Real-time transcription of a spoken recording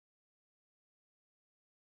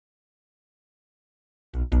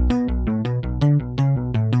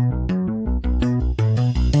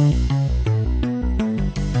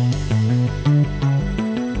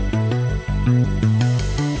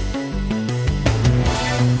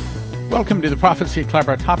Welcome to the Prophecy Club.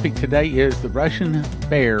 Our topic today is the Russian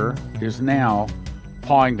bear is now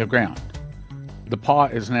pawing the ground. The paw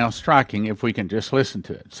is now striking if we can just listen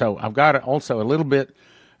to it. So I've got also a little bit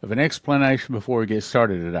of an explanation before we get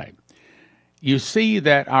started today. You see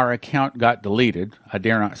that our account got deleted. I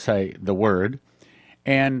dare not say the word.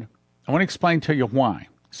 And I want to explain to you why.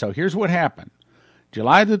 So here's what happened.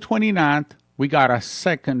 July the 29th, we got a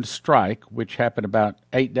second strike, which happened about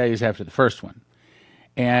 8 days after the first one.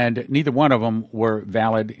 And neither one of them were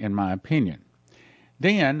valid, in my opinion.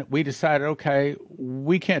 Then we decided, okay,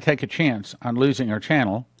 we can't take a chance on losing our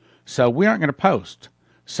channel, so we aren't going to post.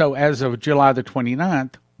 So as of July the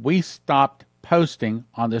 29th, we stopped posting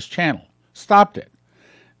on this channel. Stopped it.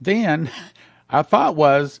 Then our thought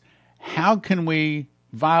was, how can we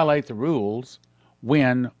violate the rules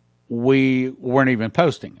when we weren't even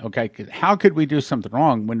posting? Okay, how could we do something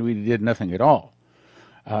wrong when we did nothing at all?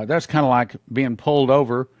 That's kind of like being pulled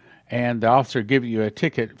over and the officer gives you a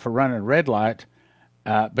ticket for running a red light,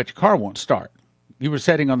 but your car won't start. You were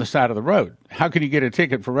sitting on the side of the road. How can you get a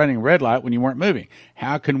ticket for running a red light when you weren't moving?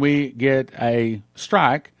 How can we get a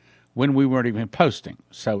strike when we weren't even posting?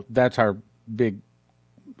 So that's our big...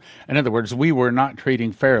 In other words, we were not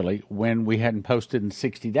treating fairly when we hadn't posted in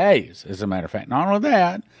 60 days, as a matter of fact. Not only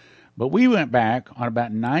that, but we went back on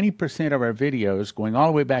about 90% of our videos, going all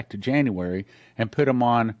the way back to January, and put them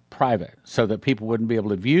on private so that people wouldn't be able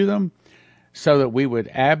to view them, so that we would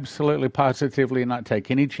absolutely, positively not take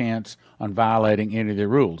any chance on violating any of the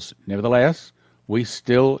rules. Nevertheless, we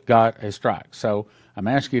still got a strike. So I'm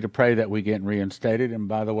asking you to pray that we get reinstated. And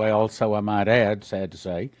by the way, also I might add, sad to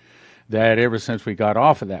say, that ever since we got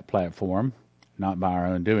off of that platform, not by our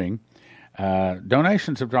own doing,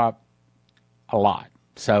 donations have dropped a lot.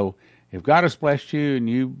 So if God has blessed you and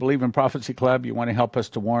you believe in Prophecy Club, you want to help us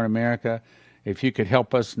to warn America, if you could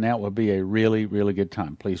help us, now would be a really, really good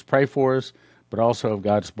time. Please pray for us, but also if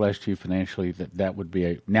God's blessed you financially, that would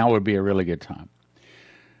be now would be a really good time.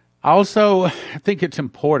 Also, I think it's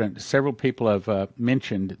important. Several people have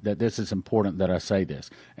mentioned that this is important that I say this,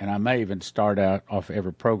 and I may even start out off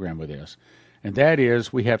every program with this, and that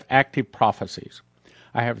is we have active prophecies.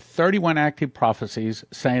 I have 31 active prophecies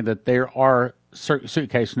saying that there are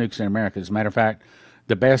suitcase nukes in America. As a matter of fact,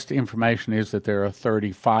 the best information is that there are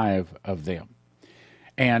 35 of them.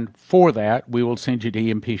 And for that, we will send you to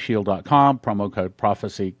empshield.com. Promo code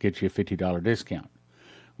prophecy gets you a $50 discount.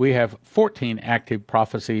 We have 14 active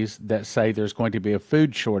prophecies that say there's going to be a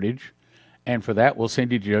food shortage. And for that, we'll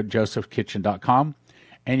send you to josephkitchen.com.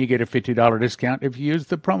 And you get a $50 discount if you use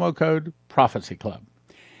the promo code Prophecy Club.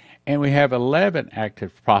 And we have 11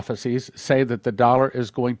 active prophecies say that the dollar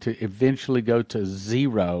is going to eventually go to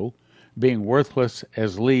zero, being worthless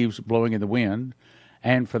as leaves blowing in the wind.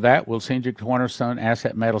 And for that, we'll send you to Cornerstone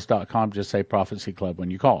Asset Metals.com. Just say Prophecy Club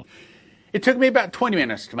when you call. It took me about 20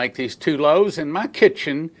 minutes to make these two loaves in my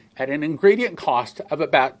kitchen at an ingredient cost of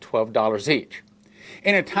about $12 each.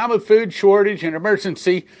 In a time of food shortage and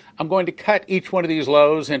emergency, I'm going to cut each one of these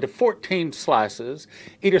loaves into 14 slices.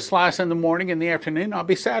 Eat a slice in the morning, in the afternoon, I'll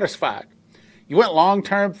be satisfied. You want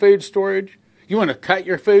long-term food storage? You want to cut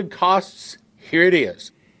your food costs? Here it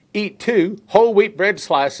is. Eat 2 whole wheat bread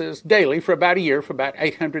slices daily for about a year for about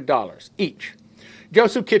 $800 each.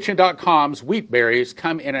 JosephKitchen.com's wheat berries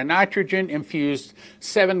come in a nitrogen-infused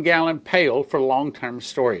 7-gallon pail for long-term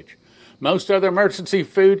storage. Most other emergency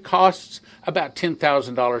food costs about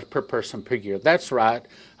 $10,000 per person per year. That's right,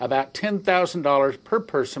 about $10,000 per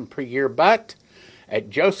person per year. But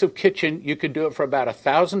at Joseph Kitchen, you could do it for about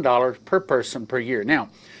 $1,000 per person per year. Now,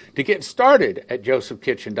 to get started at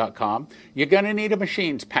josephkitchen.com, you're going to need a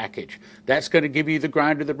machines package. That's going to give you the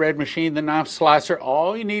grinder, the bread machine, the knife slicer,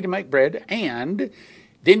 all you need to make bread, and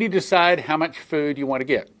then you decide how much food you want to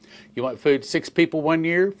get. You want food 6 people 1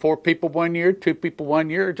 year, 4 people 1 year, 2 people 1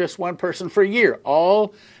 year, or just 1 person for a year,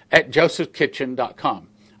 all at josephkitchen.com.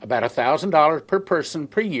 About $1,000 per person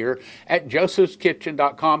per year at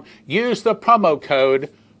josephkitchen.com. Use the promo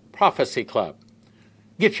code Prophecy Club.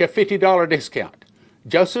 Get you a $50 discount.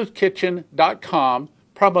 josephkitchen.com,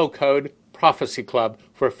 promo code Prophecy Club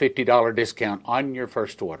for a $50 discount on your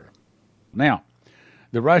first order. Now,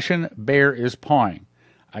 the Russian bear is pawing.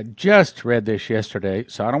 I just read this yesterday,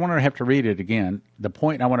 so I don't want to have to read it again. The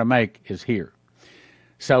point I want to make is here.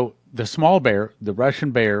 So the small bear, the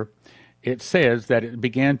Russian bear, it says that it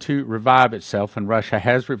began to revive itself, and Russia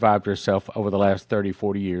has revived herself over the last 30,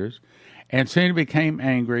 40 years, and soon it became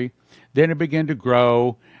angry. Then it began to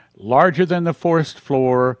grow larger than the forest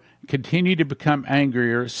floor, continued to become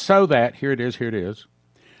angrier, so that, here it is,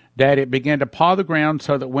 that it began to paw the ground,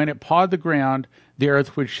 so that when it pawed the ground, the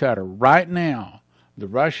earth would shudder. Right now, the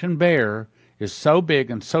Russian bear is so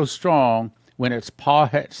big and so strong, when its paw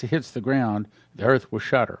hits the ground, the earth will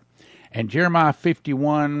shudder. And Jeremiah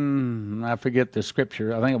 51, I forget the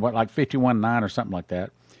scripture, I think it was like 51:9 or something like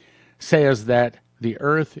that, says that the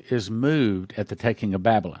earth is moved at the taking of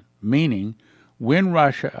Babylon, meaning when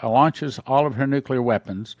Russia launches all of her nuclear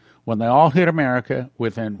weapons, when they all hit America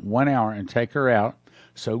within 1 hour and take her out,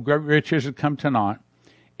 so great riches would come to naught,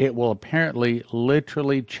 it will apparently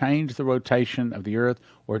literally change the rotation of the earth,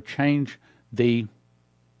 or change the,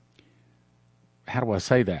 how do I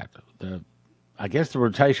say that? I guess the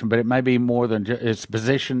rotation, but it may be more than just its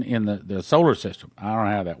position in the solar system. I don't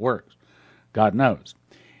know how that works. God knows.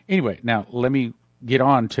 Anyway, now let me get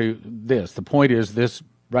on to this. The point is, this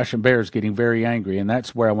Russian bear is getting very angry, and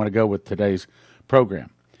that's where I want to go with today's program.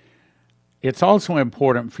 It's also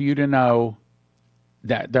important for you to know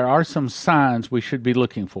that there are some signs we should be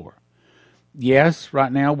looking for. Yes,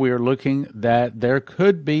 right now we are looking that there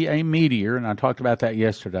could be a meteor, and I talked about that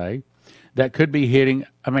yesterday, that could be hitting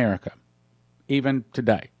America, even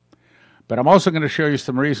today. But I'm also going to show you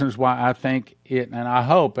some reasons why I think it, and I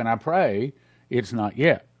hope and I pray it's not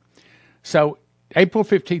yet. So April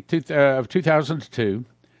 15th of 2002,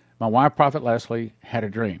 my wife, Prophet Leslie, had a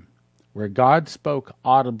dream where God spoke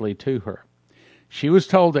audibly to her. She was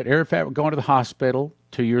told that Arafat would go into the hospital.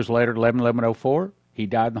 2 years later, 11/11/04, he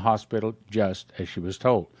died in the hospital just as she was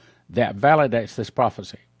told. That validates this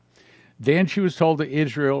prophecy. Then she was told that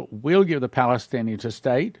Israel will give the Palestinians a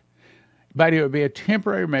state, but it would be a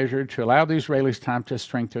temporary measure to allow the Israelis time to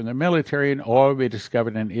strengthen their military, and oil will be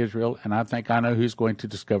discovered in Israel, and I think I know who's going to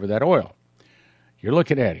discover that oil. You're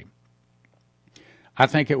looking at him. I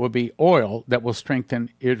think it will be oil that will strengthen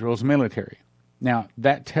Israel's military. Now,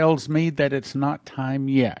 that tells me that it's not time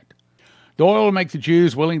yet. The oil will make the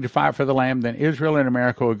Jews willing to fight for the Lamb, then Israel and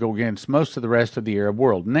America will go against most of the rest of the Arab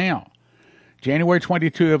world. Now, January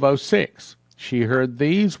 22 of 06, she heard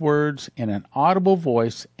these words in an audible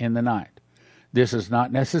voice in the night. This is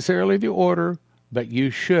not necessarily the order, but you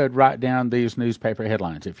should write down these newspaper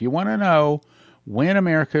headlines. If you want to know when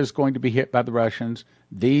America is going to be hit by the Russians,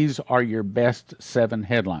 these are your best 7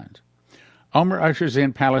 headlines. Omer ushers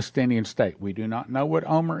in Palestinian state. We do not know what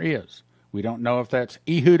Omer is. We don't know if that's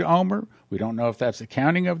Ehud Omer. We don't know if that's the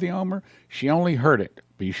counting of the Omer. She only heard it,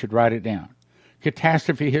 but you should write it down.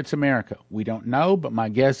 Catastrophe hits America. We don't know, but my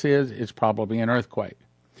guess is it's probably an earthquake.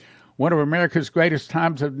 One of America's greatest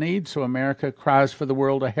times of need, so America cries for the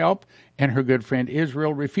world to help, and her good friend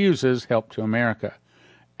Israel refuses help to America.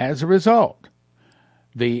 As a result,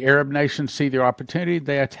 the Arab nations see their opportunity.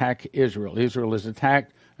 They attack Israel. Israel is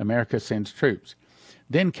attacked. America sends troops.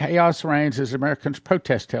 Then chaos reigns as Americans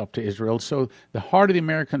protest help to Israel. So the heart of the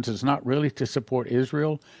Americans is not really to support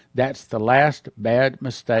Israel. That's the last bad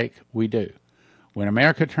mistake we do. When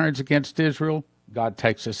America turns against Israel, God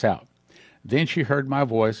takes us out. Then she heard my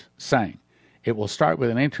voice saying, it will start with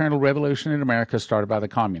an internal revolution in America started by the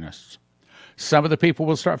communists. Some of the people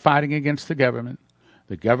will start fighting against the government.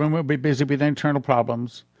 The government will be busy with internal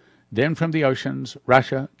problems. Then from the oceans,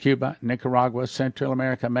 Russia, Cuba, Nicaragua, Central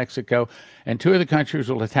America, Mexico, and 2 of the countries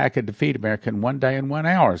will attack and defeat America in 1 day and 1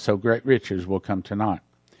 hour, so great riches will come to naught.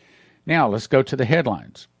 Now, let's go to the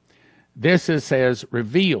headlines. This says,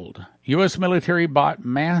 revealed, U.S. military bought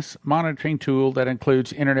mass monitoring tool that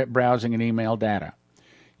includes internet browsing and email data.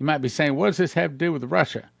 You might be saying, what does this have to do with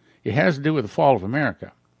Russia? It has to do with the fall of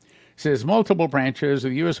America. It says multiple branches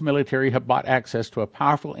of the U.S. military have bought access to a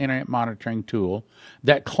powerful internet monitoring tool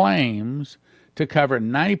that claims to cover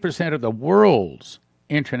 90% of the world's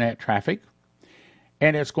internet traffic,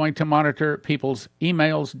 and it's going to monitor people's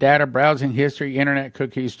emails, data, browsing history, internet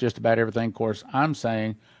cookies, just about everything. Of course, I'm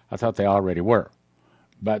saying I thought they already were,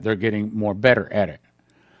 but they're getting more better at it.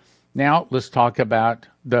 Now, let's talk about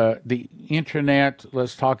the internet.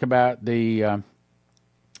 Let's talk about the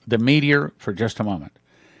meteor for just a moment.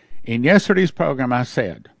 In yesterday's program, I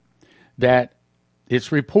said that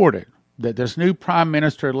it's reported that this new Prime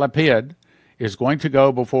Minister Lapid is going to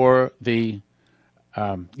go before the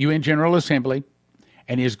UN General Assembly,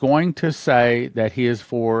 and is going to say that he is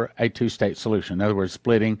for a 2-state solution. In other words,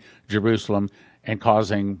 splitting Jerusalem and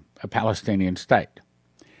causing a Palestinian state.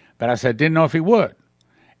 But I said, didn't know if he would.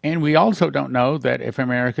 And we also don't know that if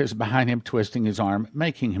America is behind him, twisting his arm,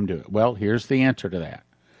 making him do it. Well, here's the answer to that.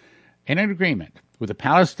 In an agreement with the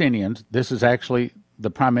Palestinians, this is actually the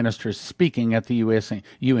Prime Minister speaking at the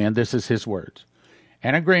UN, this is his words.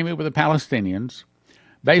 An agreement with the Palestinians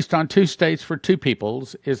based on 2 states for 2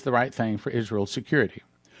 peoples is the right thing for Israel's security,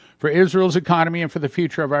 for Israel's economy, and for the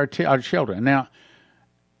future of our children. Now,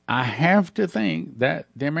 I have to think that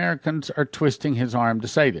the Americans are twisting his arm to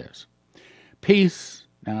say this. Peace.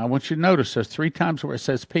 Now, I want you to notice there's 3 times where it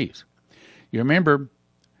says peace. You remember,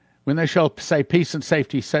 when they shall say peace and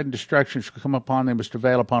safety, sudden destruction shall come upon them as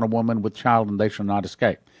travail upon a woman with child, and they shall not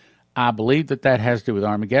escape. I believe that has to do with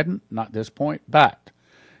Armageddon, not this point, but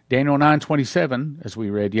Daniel 9:27, as we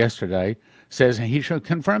read yesterday, says, he shall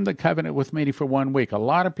confirm the covenant with many for 1 week. A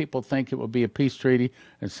lot of people think it will be a peace treaty,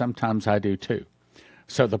 and sometimes I do too.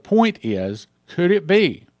 So the point is, could it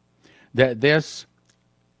be that this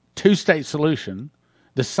two-state solution,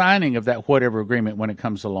 the signing of that whatever agreement when it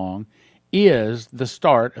comes along, is the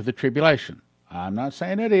start of the tribulation? I'm not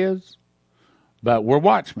saying it is, but we're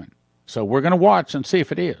watchmen. So we're going to watch and see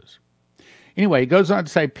if it is. Anyway, he goes on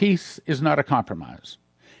to say, peace is not a compromise.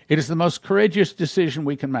 It is the most courageous decision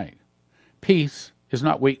we can make. Peace is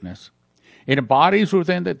not weakness. It embodies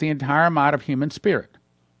within it the entire might of human spirit.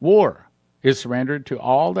 War is surrendered to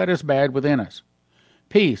all that is bad within us.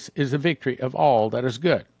 Peace is the victory of all that is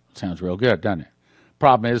good. Sounds real good, doesn't it?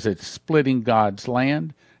 Problem is, it's splitting God's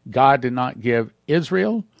land. God did not give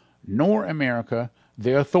Israel nor America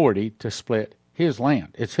the authority to split his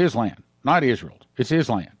land. It's his land, not Israel's. It's his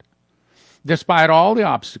land. Despite all the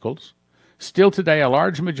obstacles, still today a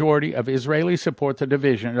large majority of Israelis support the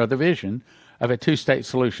vision of a two-state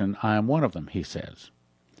solution. I am one of them, he says.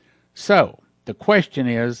 So, the question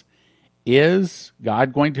is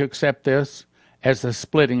God going to accept this as the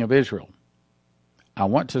splitting of Israel? I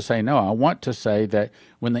want to say no. I want to say that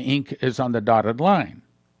when the ink is on the dotted line.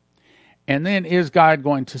 And then is God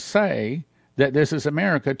going to say that this is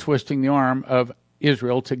America twisting the arm of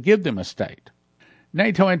Israel to give them a state?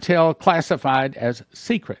 NATO Intel classified as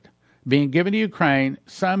secret, being given to Ukraine,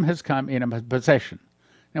 some has come into possession.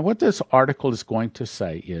 Now what this article is going to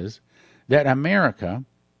say is that America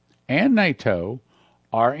and NATO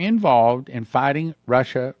are involved in fighting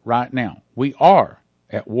Russia right now. We are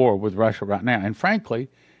at war with Russia right now. And frankly,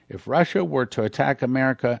 if Russia were to attack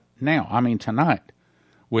America now, tonight,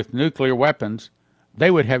 with nuclear weapons, they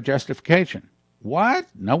would have justification. What?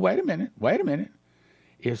 No, wait a minute.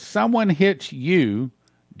 If someone hits you,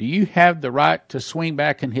 do you have the right to swing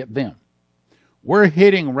back and hit them? We're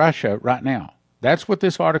hitting Russia right now. That's what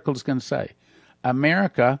this article is going to say.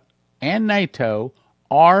 America and NATO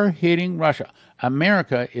are hitting Russia.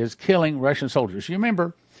 America is killing Russian soldiers. You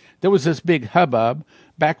remember, there was this big hubbub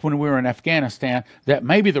back when we were in Afghanistan that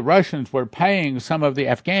maybe the Russians were paying some of the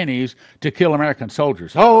Afghanis to kill American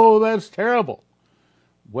soldiers. Oh, that's terrible.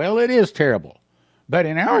 Well, it is terrible. But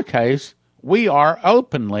in our case, we are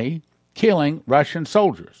openly killing Russian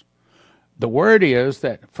soldiers. The word is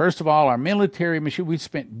that, first of all, our military machine, we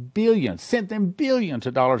sent them billions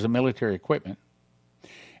of dollars of military equipment.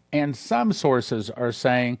 And some sources are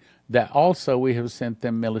saying that also we have sent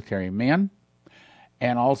them military men.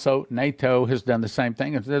 And also NATO has done the same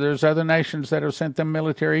thing. There's other nations that have sent them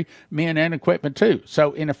military men and equipment too.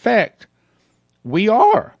 So in effect, we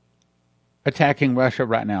are attacking Russia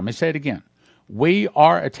right now. Let me say it again. We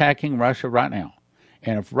are attacking Russia right now.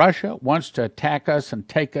 And if Russia wants to attack us and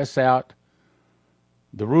take us out,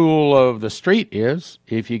 the rule of the street is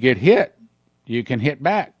if you get hit, you can hit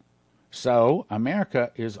back. So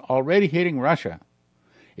America is already hitting Russia.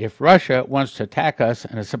 If Russia wants to attack us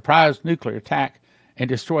in a surprise nuclear attack and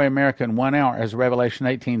destroy America in 1 hour, as Revelation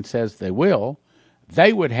 18 says they will,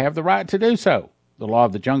 they would have the right to do so, the law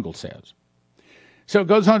of the jungle says. So it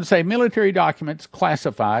goes on to say, military documents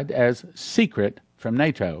classified as secret from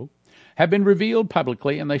NATO have been revealed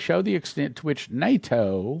publicly, and they show the extent to which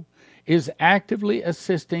NATO is actively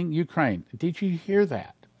assisting Ukraine. Did you hear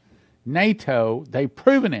that? NATO, they've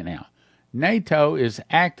proven it now. NATO is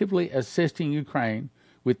actively assisting Ukraine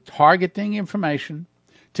with targeting information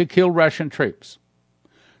to kill Russian troops.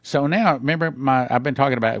 So now, remember, I've been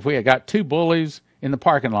talking about if we had got two bullies in the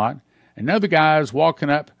parking lot, another guy is walking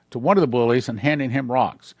up to one of the bullies and handing him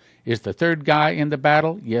rocks. Is the third guy in the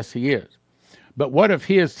battle? Yes, he is. But what if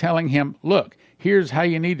he is telling him, look, here's how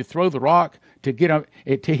you need to throw the rock to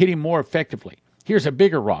hit him more effectively. Here's a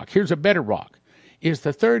bigger rock. Here's a better rock. Is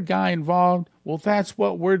the third guy involved? Well, that's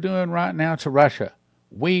what we're doing right now to Russia.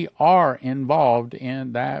 We are involved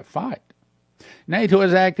in that fight. NATO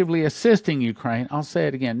is actively assisting Ukraine. I'll say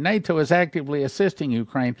it again. NATO is actively assisting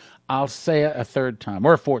Ukraine. I'll say it a third time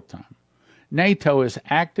or a fourth time. NATO is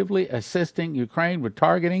actively assisting Ukraine with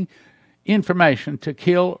targeting information to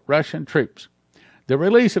kill Russian troops. The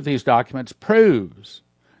release of these documents proves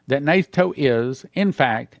that NATO is, in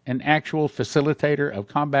fact, an actual facilitator of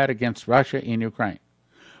combat against Russia in Ukraine.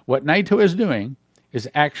 What NATO is doing is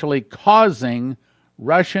actually causing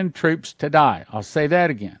Russian troops to die. I'll say that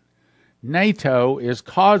again. NATO is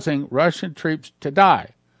causing Russian troops to die.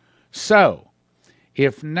 So,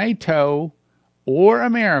 if NATO or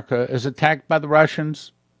America is attacked by the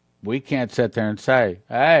Russians, we can't sit there and say,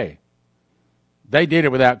 hey, They did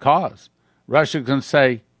it without cause. Russia's going to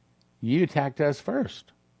say, you attacked us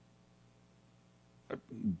first.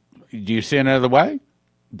 Do you see another way?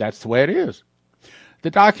 That's the way it is.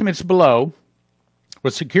 The documents below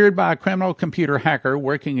were secured by a criminal computer hacker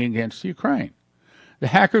working against Ukraine. The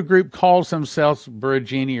hacker group calls themselves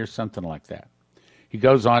Berkey or something like that. He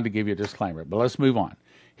goes on to give you a disclaimer, but let's move on.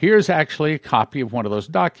 Here's actually a copy of one of those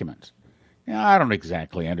documents. Now, I don't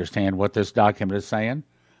exactly understand what this document is saying,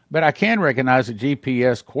 but I can recognize the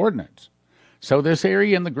GPS coordinates. So this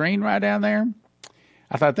area in the green right down there,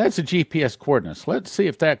 I thought that's the GPS coordinates. Let's see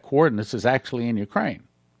if that coordinates is actually in Ukraine.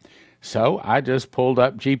 So I just pulled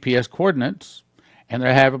up GPS coordinates, and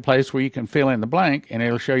they have a place where you can fill in the blank, and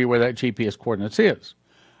it'll show you where that GPS coordinates is.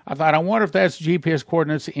 I thought, I wonder if that's GPS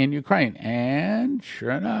coordinates in Ukraine. And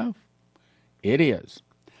sure enough, it is.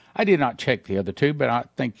 I did not check the other two, but I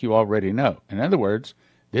think you already know. In other words,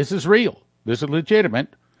 this is real. This is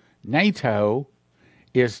legitimate. NATO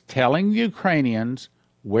is telling Ukrainians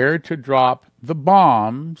where to drop the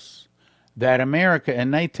bombs that America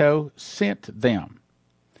and NATO sent them.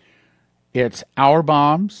 It's our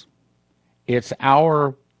bombs. It's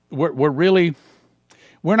our, we're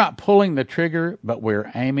not pulling the trigger, but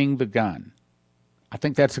we're aiming the gun. I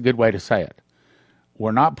think that's a good way to say it.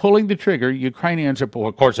 We're not pulling the trigger. Ukrainians are pulling.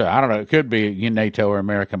 Of course, I don't know. It could be NATO or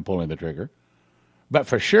American pulling the trigger. But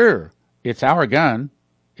for sure, it's our gun.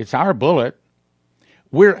 It's our bullet.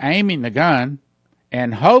 We're aiming the gun,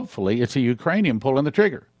 and hopefully it's a Ukrainian pulling the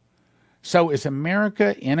trigger. So is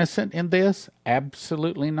America innocent in this?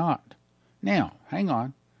 Absolutely not. Now, hang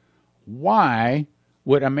on. Why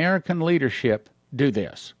would American leadership do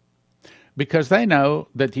this? Because they know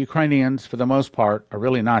that the Ukrainians, for the most part, are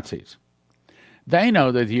really Nazis. They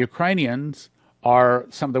know that the Ukrainians are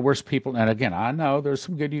some of the worst people. And again, I know there's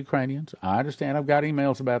some good Ukrainians. I understand. I've got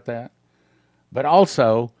emails about that. But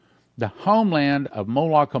also, the homeland of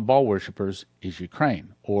Moloch and Baal worshippers is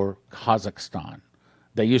Ukraine or Kazakhstan.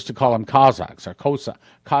 They used to call them Kazakhs or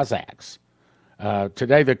Cossacks.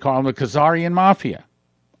 Today they call them the Khazarian Mafia.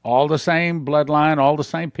 All the same bloodline, all the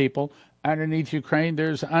same people. Underneath Ukraine,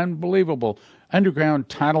 there's unbelievable underground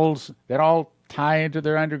tunnels that all tie into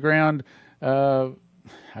their underground.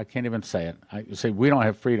 I can't even say it. I say we don't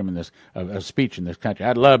have freedom in this of speech in this country.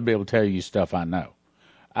 I'd love to be able to tell you stuff I know.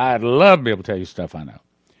 I'd love to be able to tell you stuff I know.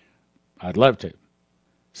 I'd love to.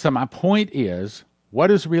 So my point is, what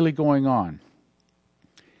is really going on?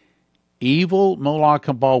 Evil Moloch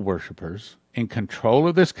and Baal worshippers in control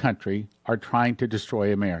of this country are trying to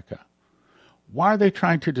destroy America. Why are they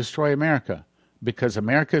trying to destroy America? Because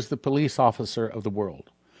America is the police officer of the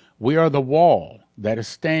world. We are the wall that is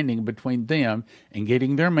standing between them and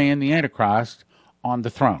getting their man, the Antichrist, on the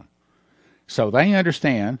throne. So they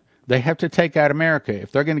understand they have to take out America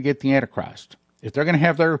if they're going to get the Antichrist. If they're going to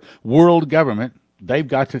have their world government, they've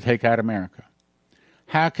got to take out America.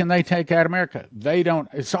 How can they take out America? They don't.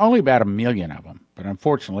 It's only about 1 million of them. But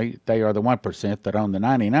unfortunately, they are the 1% that own the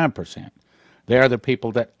 99%. They are the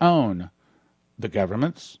people that own the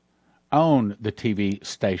governments, own the TV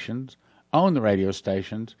stations, own the radio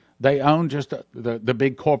stations. They own just the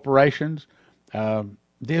big corporations,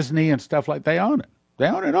 Disney and stuff like that. They own it. They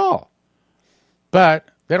own it all. But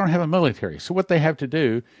they don't have a military. So what they have to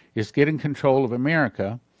do is get in control of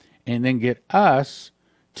America and then get us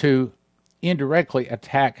to indirectly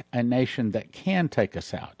attack a nation that can take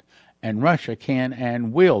us out. And Russia can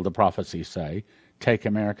and will, the prophecies say, take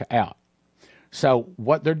America out. So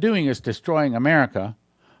what they're doing is destroying America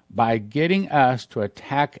by getting us to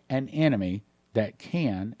attack an enemy that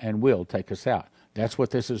can and will take us out. That's what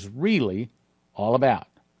this is really all about.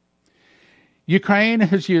 Ukraine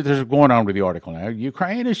has used, this is going on with the article now,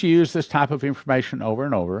 Ukraine has used this type of information over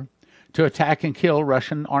and over to attack and kill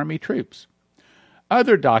Russian army troops.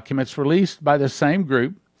 Other documents released by the same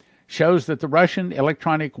group shows that the Russian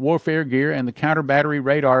electronic warfare gear and the counter-battery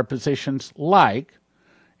radar positions like,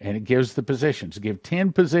 and it gives the positions, give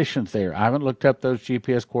 10 positions there. I haven't looked up those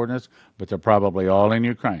GPS coordinates, but they're probably all in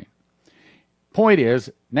Ukraine. Point is,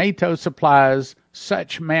 NATO supplies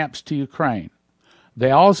such maps to Ukraine.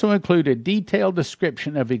 They also include a detailed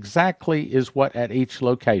description of exactly is what at each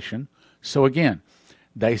location. So again,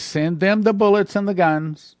 they send them the bullets and the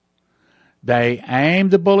guns. They aim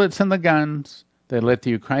the bullets and the guns. They let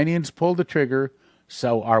the Ukrainians pull the trigger.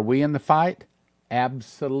 So are we in the fight?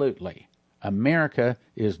 Absolutely. America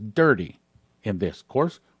is dirty in this. Of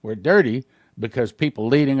course, we're dirty because people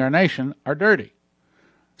leading our nation are dirty.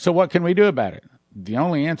 So what can we do about it? The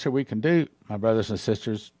only answer we can do, my brothers and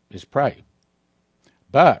sisters, is pray.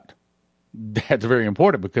 But That's very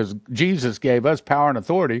important because Jesus gave us power and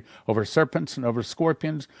authority over serpents and over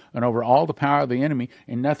scorpions and over all the power of the enemy,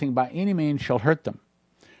 and nothing by any means shall hurt them.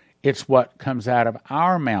 It's what comes out of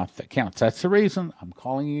our mouth that counts. That's the reason I'm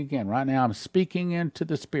calling you again. Right now, I'm speaking into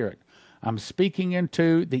the Spirit. I'm speaking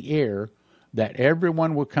into the air that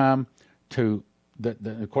everyone will come to.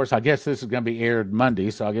 Of course, I guess this is going to be aired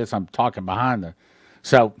Monday, so I guess I'm talking behind the.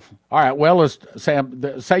 So, all right, well, let's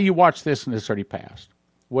say you watch this and it's already passed.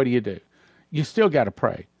 What do? You still got to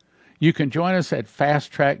pray. You can join us at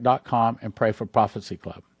fasttrack.com and pray for Prophecy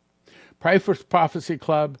Club. Pray for Prophecy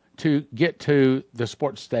Club to get to the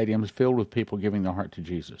sports stadiums filled with people giving their heart to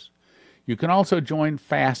Jesus. You can also join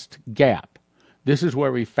Fast Gap. This is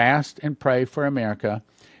where we fast and pray for America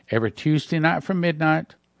every Tuesday night from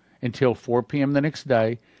midnight until 4 p.m. the next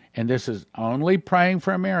day, and this is only praying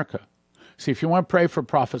for America. See, if you want to pray for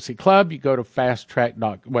Prophecy Club, you go to you go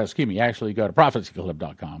to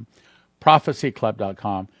prophecyclub.com,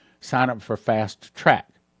 prophecyclub.com, sign up for Fast Track.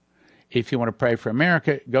 If you want to pray for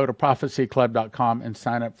America, go to prophecyclub.com and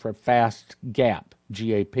sign up for Fast Gap,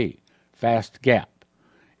 G-A-P, Fast Gap.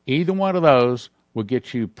 Either one of those will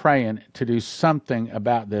get you praying to do something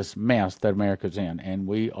about this mess that America's in, and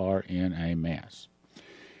we are in a mess.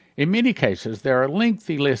 In many cases, there are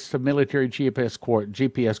lengthy lists of military GPS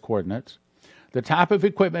coordinates, the type of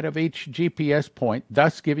equipment of each GPS point,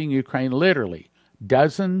 thus giving Ukraine literally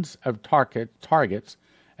dozens of targets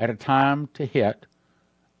at a time to hit,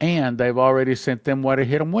 and they've already sent them what to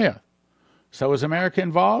hit them with. So is America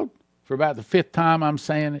involved? For about the fifth time, I'm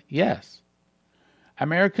saying yes.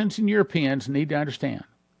 Americans and Europeans need to understand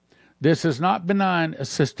this is not benign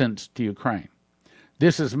assistance to Ukraine.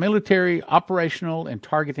 This is military, operational, and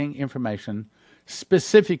targeting information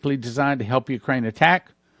specifically designed to help Ukraine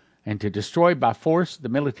attack and to destroy by force the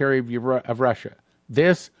military of Russia.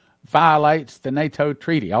 This violates the NATO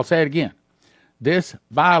treaty. I'll say it again. This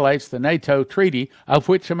violates the NATO treaty of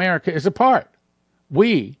which America is a part.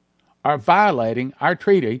 We are violating our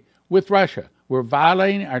treaty with Russia. We're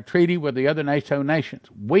violating our treaty with the other NATO nations.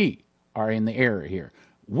 We are in the error here.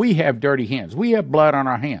 We have dirty hands. We have blood on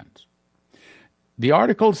our hands. The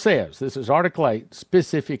article says, this is Article 8,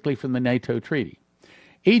 specifically from the NATO treaty.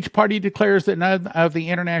 Each party declares that none of the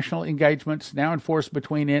international engagements now enforced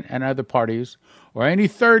between it and other parties, or any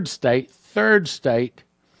third state,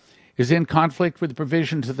 is in conflict with the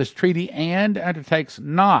provisions of this treaty and undertakes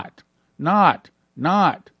not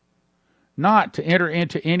to enter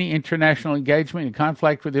into any international engagement in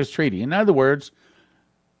conflict with this treaty. In other words,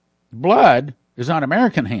 blood is on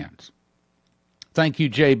American hands. Thank you,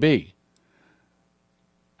 JB.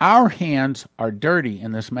 Our hands are dirty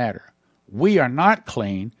in this matter. We are not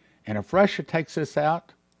clean, and if Russia takes us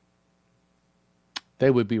out, they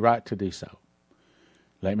would be right to do so.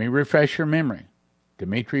 Let me refresh your memory.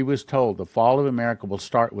 Dmitry was told the fall of America will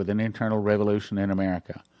start with an internal revolution in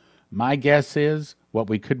America. My guess is what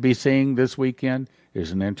we could be seeing this weekend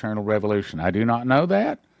is an internal revolution. I do not know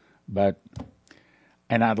that,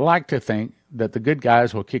 and I'd like to think that the good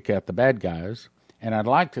guys will kick out the bad guys, and I'd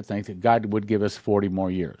like to think that God would give us 40 more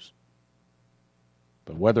years.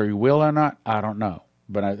 But whether he will or not, I don't know.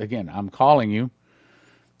 But again, I'm calling you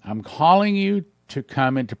to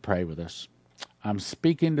come and to pray with us. I'm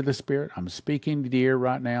speaking to the Spirit. I'm speaking to the ear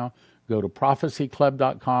right now. Go to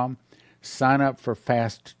prophecyclub.com. Sign up for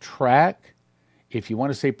Fast Track if you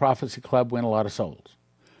want to see Prophecy Club win a lot of souls.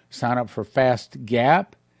 Sign up for Fast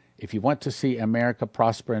Gap if you want to see America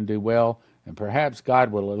prosper and do well, and perhaps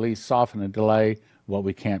God will at least soften and delay what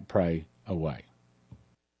we can't pray away.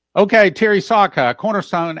 Okay, Terry Saka,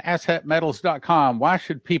 Cornerstone Asset Metals.com. Why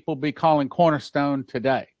should people be calling Cornerstone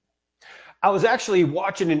today? I was actually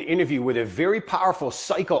watching an interview with a very powerful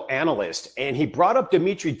psychoanalyst, and he brought up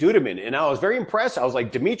Dmitry Duduman, and I was very impressed. I was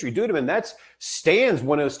like, Dmitry Duduman, that's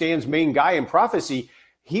one of Stan's main guy in prophecy.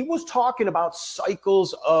 He was talking about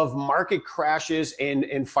cycles of market crashes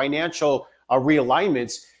and financial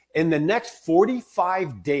realignments. In the next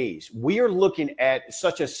 45 days, we are looking at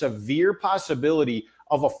such a severe possibility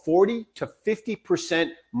of a 40 to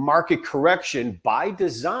 50% market correction by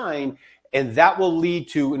design. And that will lead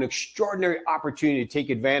to an extraordinary opportunity to take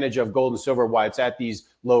advantage of gold and silver while it's at these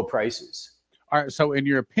low prices. All right. So in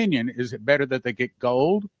your opinion, is it better that they get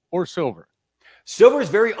gold or silver? Silver is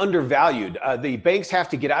very undervalued. The banks have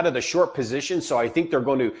to get out of the short position. So I think they're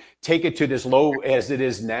going to take it to this low as it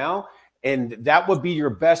is now. And that would be your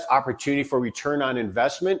best opportunity for return on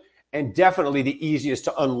investment, and definitely the easiest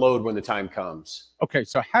to unload when the time comes. Okay.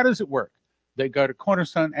 So how does it work? They go to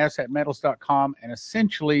cornerstoneassetmetals.com, and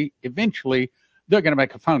eventually, they're going to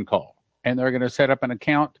make a phone call, and they're going to set up an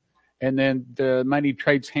account, and then the money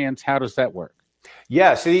trades hands. How does that work?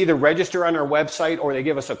 Yeah, so they either register on our website or they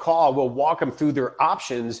give us a call. We'll walk them through their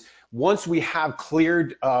options. Once we have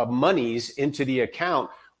cleared monies into the account,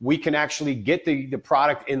 we can actually get the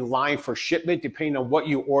product in line for shipment, depending on what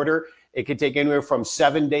you order. It could take anywhere from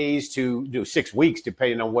 7 days to 6 weeks,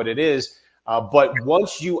 depending on what it is. But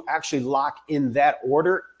once you actually lock in that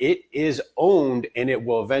order, it is owned and it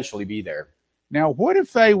will eventually be there. Now, what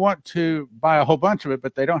if they want to buy a whole bunch of it,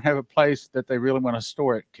 but they don't have a place that they really want to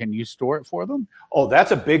store it? Can you store it for them? Oh,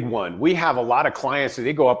 that's a big one. We have a lot of clients that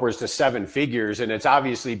they go upwards to 7 figures, and it's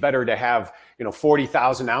obviously better to have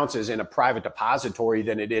 40,000 ounces in a private depository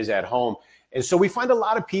than it is at home. And so we find a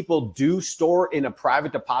lot of people do store in a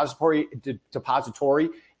private depository.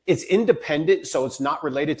 It's independent, so it's not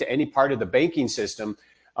related to any part of the banking system.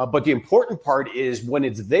 But the important part is when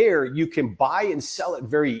it's there, you can buy and sell it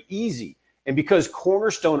very easy. And because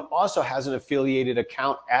Cornerstone also has an affiliated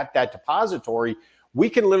account at that depository, we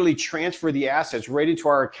can literally transfer the assets right into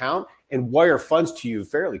our account and wire funds to you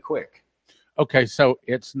fairly quick. Okay, so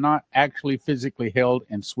it's not actually physically held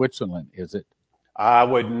in Switzerland, is it? I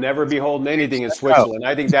would never be holding anything in Switzerland.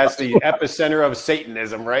 I think that's the epicenter of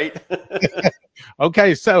Satanism, right?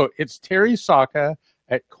 Okay, so it's Terry Saka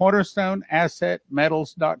at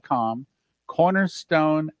cornerstoneassetmetals.com,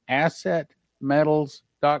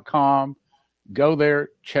 cornerstoneassetmetals.com. Go there,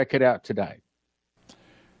 check it out today.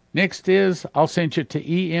 Next is, I'll send you to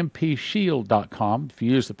empshield.com. If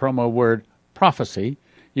you use the promo word prophecy,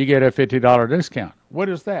 you get a $50 discount. What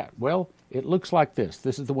is that? Well, it looks like this.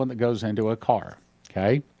 This is the one that goes into a car,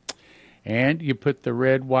 okay? And you put the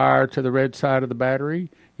red wire to the red side of the battery,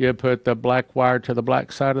 you put the black wire to the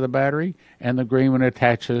black side of the battery, and the green one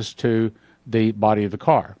attaches to the body of the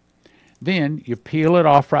car. Then you peel it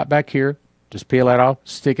off right back here. Just peel that off,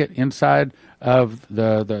 stick it inside of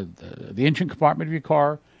the engine compartment of your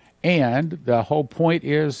car. And the whole point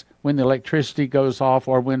is when the electricity goes off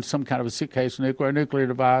or when some kind of a suitcase nuclear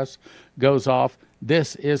device goes off,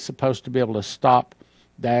 this is supposed to be able to stop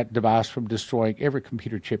that device from destroying every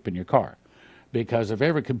computer chip in your car. Because if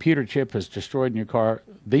every computer chip is destroyed in your car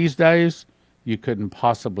these days, you couldn't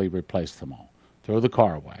possibly replace them all. Throw the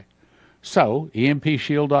car away. So,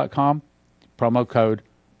 empshield.com, promo code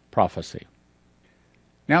prophecy.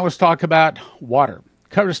 Now let's talk about water.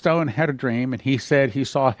 Cornerstone had a dream, and he said he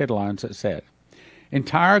saw headlines that said,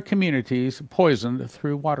 entire communities poisoned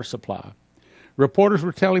through water supply. Reporters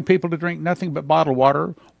were telling people to drink nothing but bottled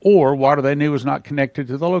water or water they knew was not connected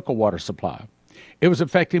to the local water supply. It was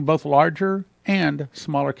affecting both larger and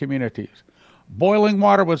smaller communities. Boiling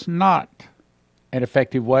water was not an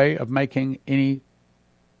effective way of making any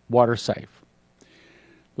water safe.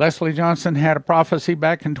 Leslie Johnson had a prophecy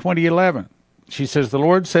back in 2011. She says, the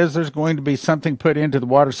Lord says there's going to be something put into the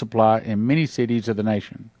water supply in many cities of the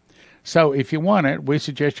nation. So if you want it, we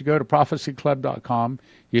suggest you go to prophecyclub.com.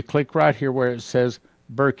 You click right here where it says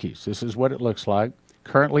Berkeys. This is what it looks like.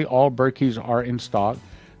 Currently, all Berkeys are in stock.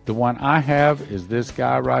 The one I have is this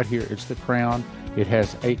guy right here. It's the Crown. It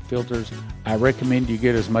has 8 filters. I recommend you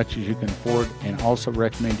get as much as you can afford and also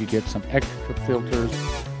recommend you get some extra filters.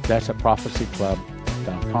 That's at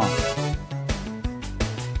prophecyclub.com.